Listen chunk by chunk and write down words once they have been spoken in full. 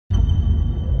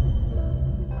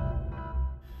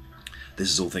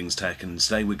This is All Things Tech, and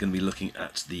today we're going to be looking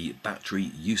at the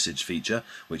battery usage feature,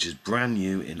 which is brand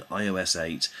new in iOS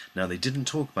 8. Now, they didn't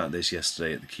talk about this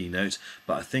yesterday at the keynote,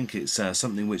 but I think it's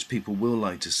something which people will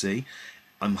like to see.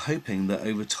 I'm hoping that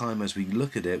over time, as we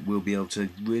look at it, we'll be able to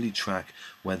really track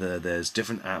whether there's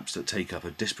different apps that take up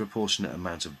a disproportionate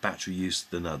amount of battery use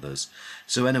than others.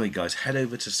 So anyway guys, head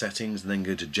over to settings and then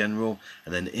go to general,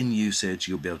 and then in usage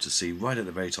you'll be able to see right at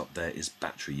the very top there is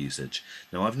battery usage.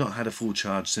 Now, I've not had a full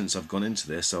charge since I've gone into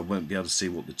this, so I won't be able to see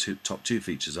what the top two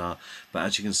features are, but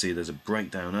as you can see there's a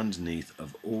breakdown underneath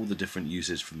of all the different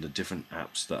usage from the different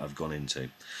apps that I've gone into.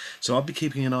 So I'll be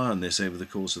keeping an eye on this over the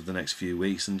course of the next few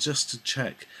weeks, and just to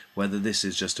check whether this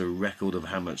is just a record of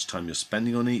how much time you're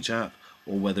spending on each app,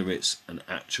 or whether it's an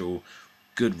actual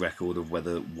good record of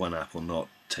whether one app or not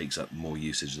takes up more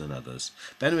usage than others.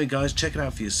 But anyway guys, check it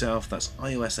out for yourself. That's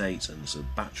iOS 8 and it's a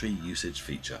battery usage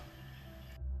feature.